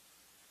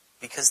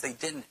because they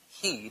didn't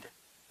heed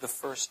the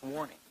first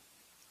warning.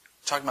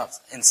 Talking about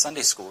in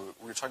Sunday school,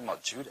 we were talking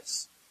about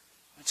Judas.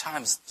 How many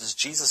times does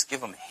Jesus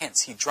give them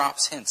hints? He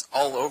drops hints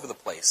all over the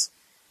place.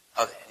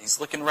 He's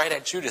looking right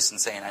at Judas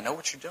and saying, I know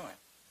what you're doing.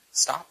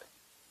 Stop it.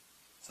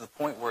 To the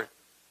point where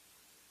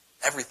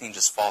everything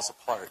just falls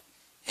apart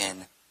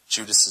in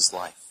Judas's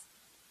life.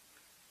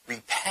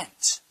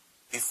 Repent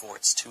before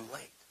it's too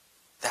late.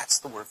 That's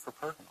the word for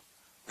Pergamum.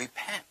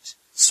 Repent,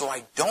 so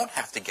I don't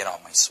have to get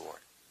out my sword,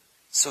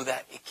 so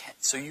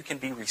you can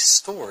be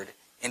restored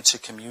into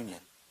communion.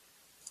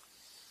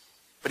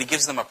 But he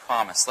gives them a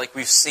promise, like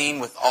we've seen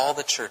with all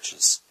the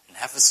churches. In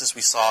Ephesus,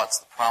 we saw it's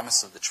the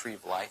promise of the tree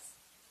of life.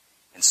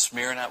 In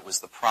Smyrna, it was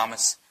the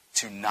promise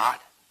to not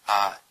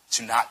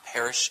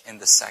perish in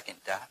the second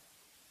death.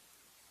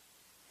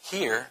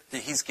 Here,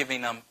 he's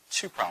giving them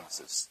two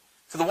promises.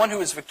 To the one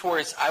who is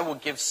victorious, I will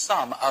give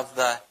some of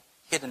the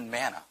hidden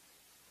manna.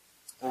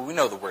 Well, we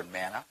know the word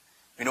manna.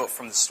 We know it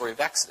from the story of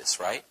Exodus,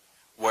 right?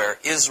 Where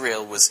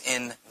Israel was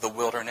in the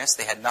wilderness.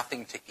 They had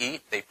nothing to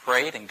eat. They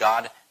prayed, and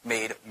God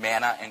made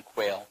manna and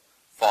quail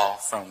fall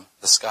from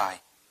the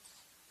sky.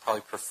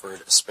 Probably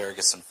preferred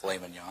asparagus and filet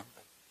mignon,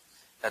 but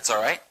that's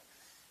all right.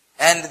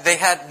 And they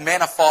had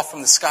manna fall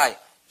from the sky.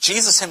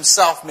 Jesus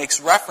himself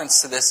makes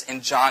reference to this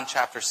in John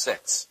chapter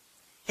 6.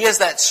 He has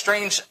that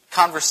strange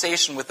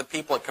conversation with the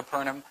people at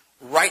Capernaum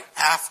right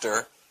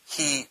after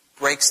he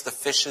breaks the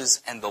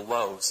fishes and the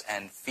loaves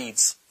and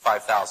feeds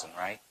 5,000,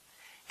 right?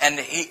 And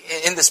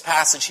in this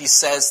passage, he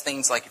says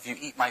things like, if you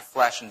eat my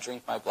flesh and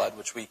drink my blood,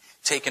 which we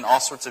take in all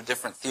sorts of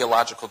different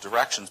theological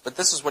directions. But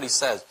this is what he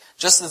says.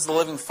 Just as the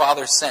living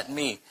Father sent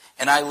me,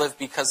 and I live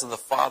because of the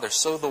Father,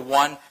 so the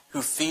one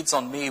who feeds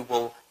on me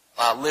will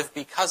live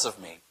because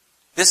of me.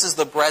 This is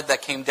the bread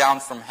that came down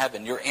from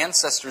heaven. Your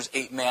ancestors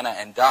ate manna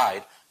and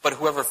died, but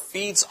whoever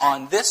feeds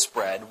on this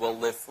bread will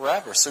live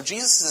forever. So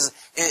Jesus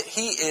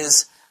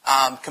is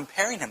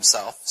comparing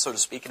himself, so to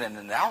speak, in an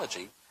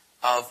analogy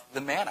of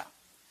the manna.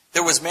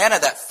 There was manna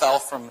that fell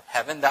from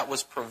heaven. That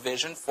was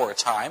provision for a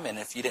time, and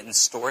if you didn't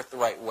store it the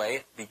right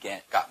way,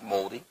 it got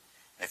moldy.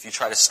 And if you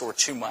try to store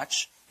too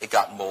much, it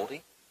got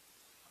moldy.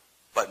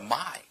 But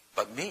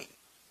me,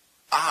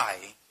 I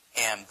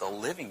am the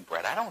living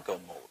bread. I don't go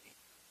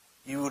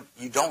moldy.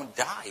 You don't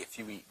die if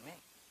you eat me,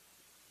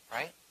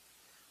 right?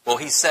 Well,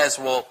 he says,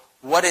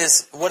 what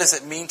does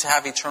it mean to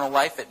have eternal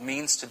life? It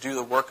means to do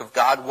the work of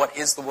God. What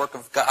is the work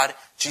of God?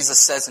 Jesus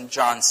says in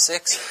John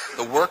 6,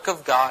 the work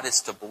of God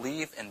is to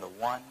believe in the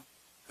one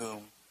whom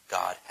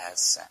God has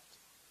sent.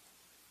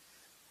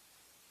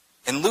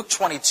 In Luke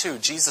 22,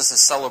 Jesus is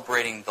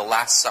celebrating the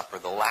Last Supper,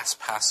 the last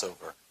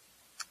Passover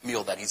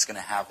meal that he's going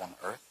to have on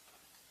earth.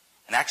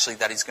 And actually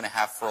that he's going to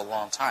have for a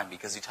long time,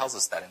 because he tells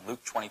us that in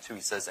Luke 22,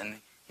 he says, and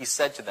he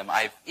said to them, I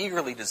have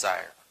eagerly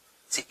desired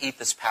to eat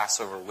this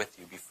Passover with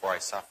you before I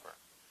suffer.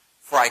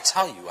 For I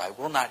tell you, I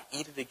will not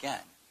eat it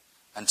again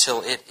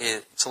until it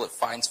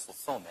finds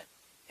fulfillment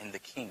in the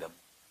kingdom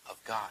of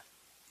God.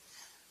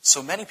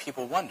 So many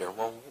people wonder,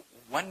 well,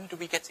 when do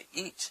we get to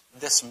eat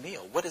this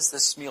meal? What is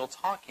this meal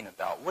talking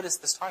about? What is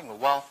this talking about?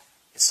 Well,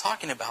 it's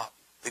talking about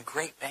the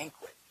great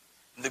banquet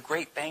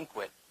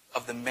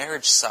of the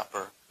marriage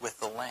supper with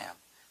the Lamb.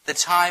 The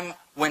time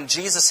when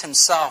Jesus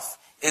himself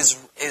is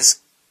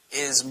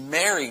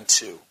married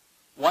to,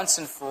 once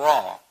and for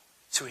all,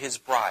 to his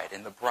bride,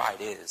 and the bride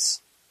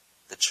is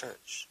the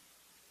church.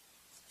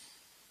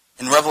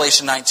 In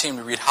Revelation 19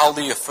 we read,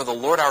 Hallelujah, for the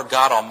Lord our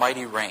God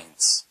Almighty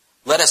reigns.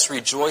 Let us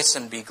rejoice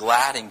and be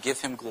glad and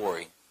give him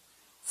glory.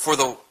 For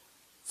the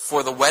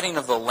wedding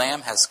of the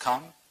Lamb has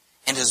come,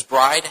 and his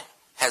bride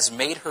has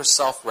made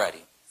herself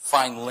ready.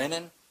 Fine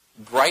linen,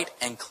 bright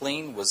and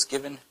clean, was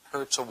given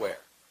her to wear.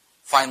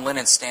 Fine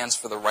linen stands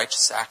for the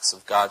righteous acts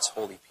of God's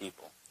holy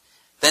people.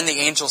 Then the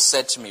angel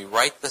said to me,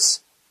 Write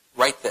this,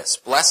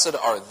 blessed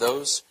are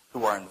those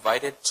who are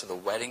invited to the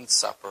wedding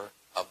supper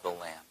of the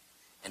Lamb.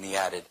 And he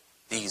added,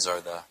 these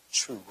are the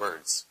true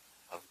words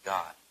of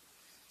God.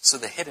 So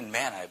the hidden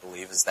manna, I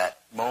believe, is that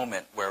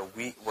moment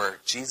where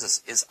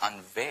Jesus is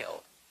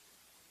unveiled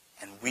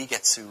and we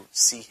get to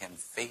see him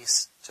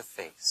face to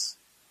face.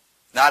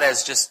 Not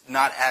as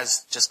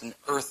just an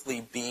earthly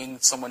being,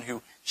 someone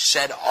who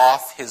shed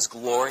off his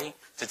glory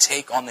to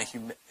take on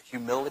the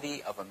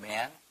humility of a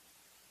man,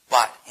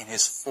 but in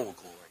his full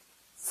glory,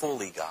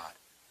 fully God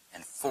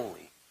and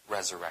fully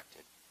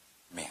resurrected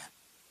man.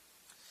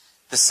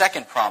 The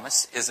second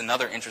promise is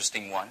another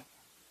interesting one.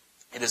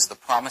 It is the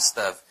promise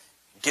of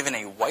given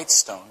a white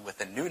stone with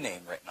a new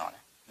name written on it,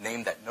 a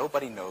name that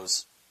nobody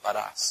knows but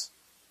us.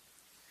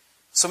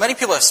 So many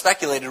people have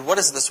speculated, what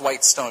does this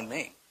white stone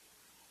mean?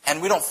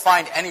 And we don't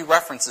find any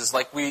references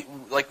like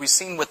we've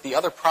seen with the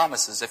other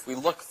promises. If we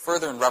look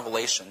further in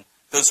Revelation,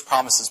 those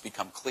promises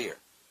become clear,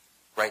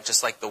 right?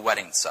 Just like the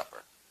wedding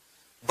supper.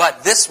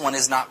 But this one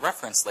is not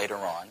referenced later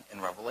on in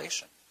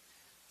Revelation.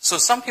 So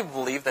some people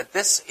believe that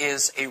this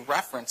is a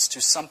reference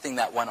to something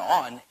that went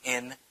on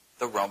in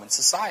the Roman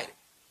society.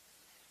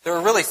 There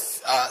are really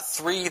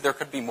there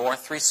could be more,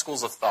 three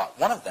schools of thought.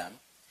 One of them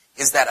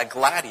is that a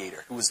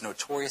gladiator who was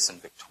notorious and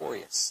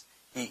victorious,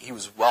 he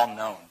was well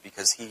known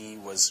because he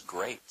was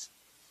great.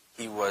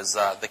 He was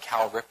the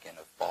Cal Ripken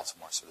of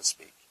Baltimore, so to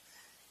speak.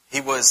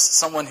 He was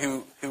someone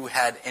who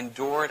had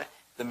endured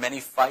the many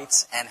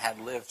fights and had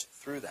lived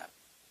through them.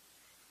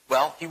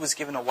 Well, he was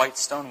given a white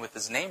stone with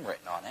his name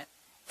written on it,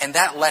 and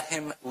that let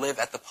him live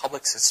at the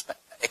public's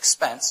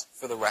expense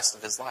for the rest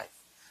of his life.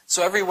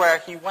 So everywhere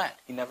he went,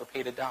 he never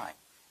paid a dime.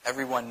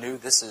 Everyone knew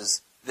this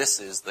is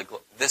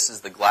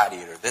the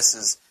gladiator.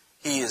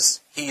 He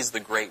is the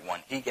great one.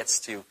 He gets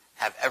to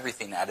have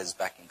everything at his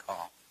beck and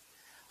call.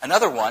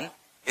 Another one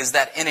is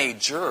that in a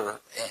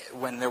juror,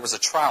 when there was a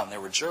trial and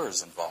there were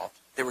jurors involved,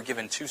 they were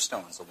given two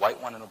stones, a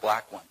white one and a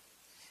black one.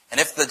 And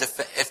if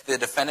the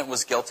defendant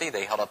was guilty,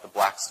 they held out the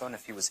black stone.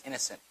 If he was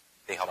innocent,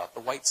 they held out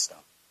the white stone.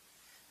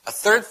 A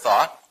third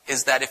thought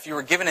is that if you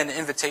were given an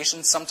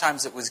invitation,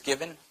 sometimes it was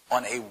given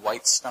on a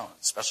white stone,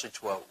 especially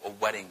to a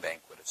wedding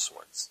banquet of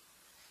sorts.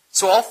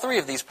 So all three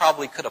of these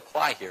probably could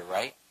apply here,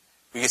 right?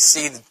 We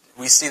see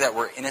that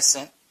we're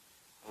innocent.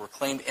 We're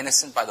claimed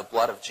innocent by the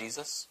blood of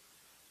Jesus.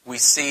 We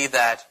see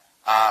that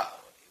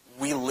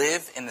we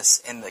live in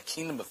the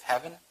kingdom of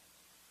heaven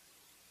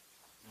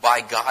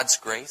by God's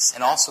grace,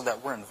 and also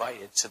that we're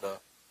invited to the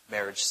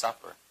marriage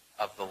supper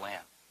of the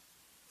Lamb.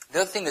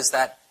 The other thing is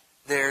that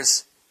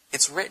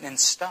it's written in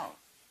stone.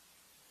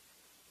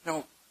 You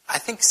know, I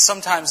think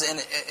sometimes,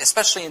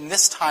 especially in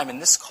this time, in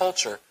this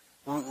culture,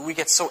 we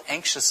get so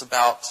anxious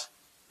about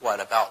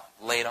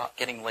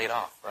getting laid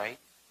off, right?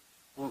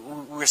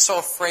 We're so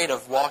afraid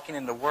of walking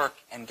into work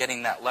and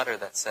getting that letter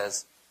that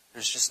says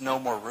there's just no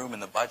more room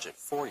in the budget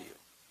for you,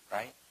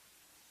 right?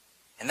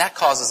 And that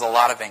causes a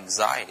lot of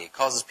anxiety. It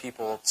causes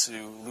people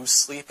to lose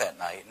sleep at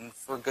night, and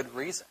for good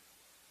reason.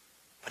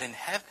 But in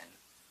heaven,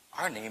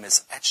 our name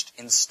is etched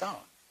in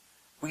stone.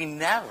 We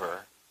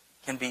never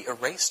can be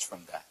erased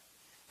from that.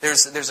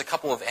 There's a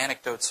couple of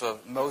anecdotes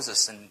of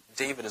Moses and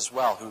David as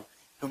well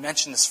who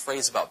mention this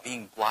phrase about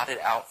being blotted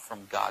out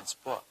from God's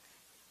book.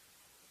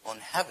 Well, in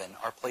heaven,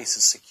 our place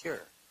is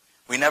secure.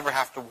 We never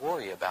have to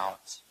worry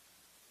about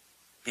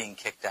being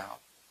kicked out,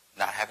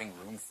 not having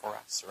room for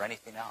us, or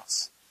anything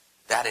else.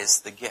 That is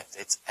the gift.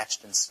 It's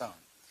etched in stone.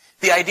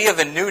 The idea of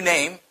a new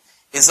name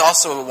is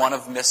also one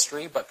of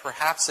mystery, but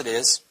perhaps it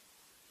is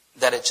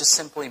that it just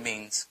simply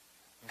means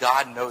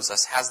God knows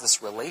us, has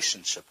this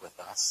relationship with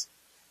us.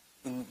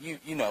 And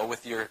you know,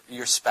 with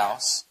your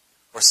spouse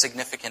or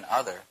significant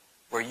other,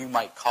 where you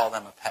might call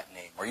them a pet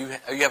name. Or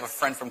you have a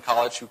friend from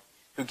college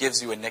who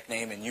gives you a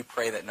nickname, and you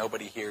pray that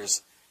nobody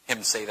hears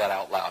him say that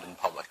out loud in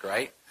public,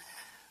 right?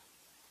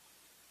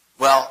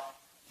 Well,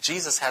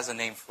 Jesus has a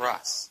name for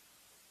us.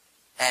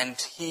 And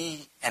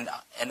he and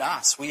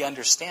us, we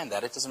understand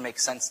that. It doesn't make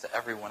sense to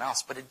everyone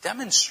else, but it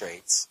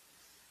demonstrates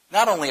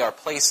not only our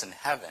place in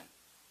heaven,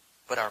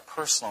 but our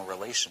personal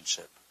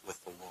relationship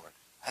with the Lord.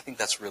 I think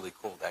that's really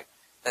cool.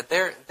 That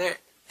they're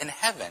in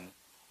heaven,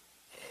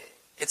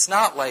 it's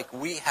not like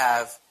we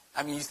have,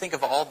 I mean, you think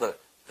of all the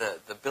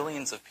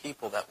billions of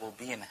people that will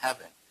be in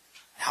heaven,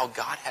 how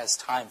God has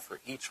time for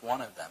each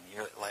one of them.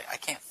 You're like, I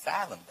can't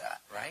fathom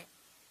that, right?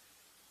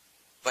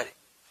 But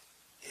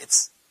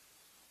it's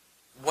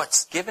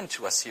what's given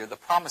to us here, the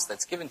promise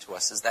that's given to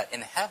us is that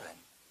in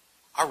heaven,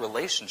 our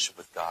relationship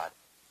with God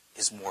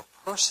is more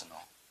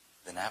personal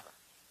than ever.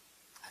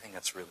 I think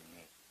that's really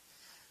neat.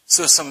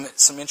 So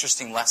some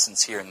interesting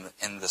lessons here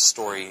in the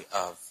story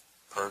of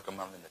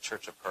Pergamum, in the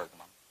church of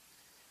Pergamum.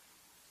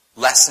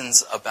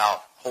 Lessons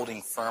about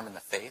holding firm in the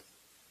faith.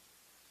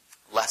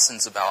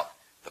 Lessons about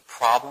the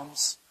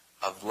problems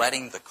of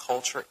letting the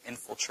culture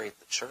infiltrate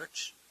the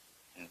church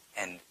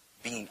and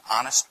being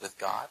honest with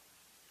God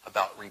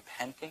about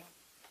repenting.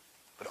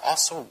 But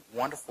also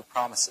wonderful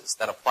promises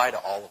that apply to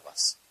all of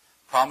us.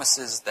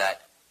 Promises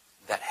that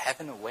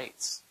heaven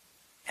awaits.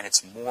 And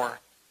it's more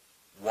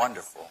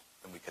wonderful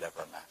than we could ever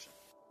imagine.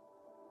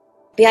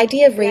 The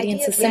idea of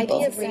Radiance is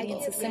simple.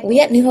 We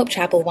at New Hope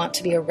Chapel want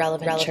to be a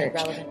relevant church.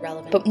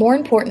 But more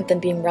important than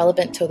being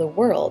relevant to the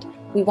world,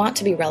 we want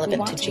to be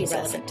relevant to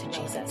Jesus.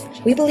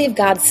 We believe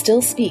God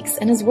still speaks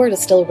and His Word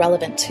is still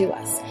relevant to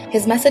us.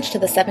 His message to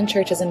the 7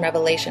 churches in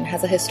Revelation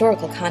has a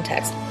historical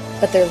context,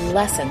 but their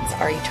lessons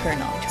are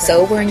eternal.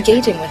 So we're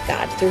engaging with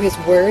God through His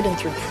Word and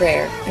through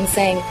prayer and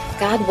saying,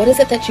 God, what is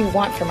it that you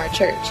want from our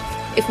church?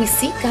 If we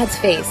seek God's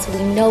face,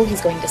 we know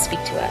He's going to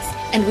speak to us,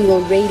 and we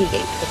will radiate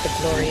with the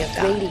glory of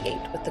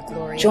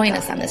God. Join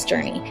us on this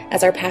journey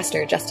as our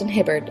pastor, Justin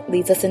Hibbard,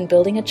 leads us in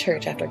building a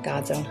church after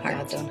God's own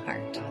heart.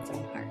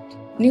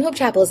 New Hope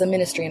Chapel is a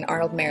ministry in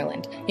Arnold,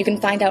 Maryland. You can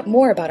find out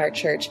more about our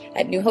church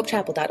at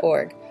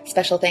newhopechapel.org.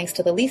 Special thanks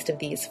to the least of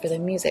these for the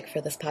music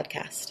for this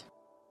podcast.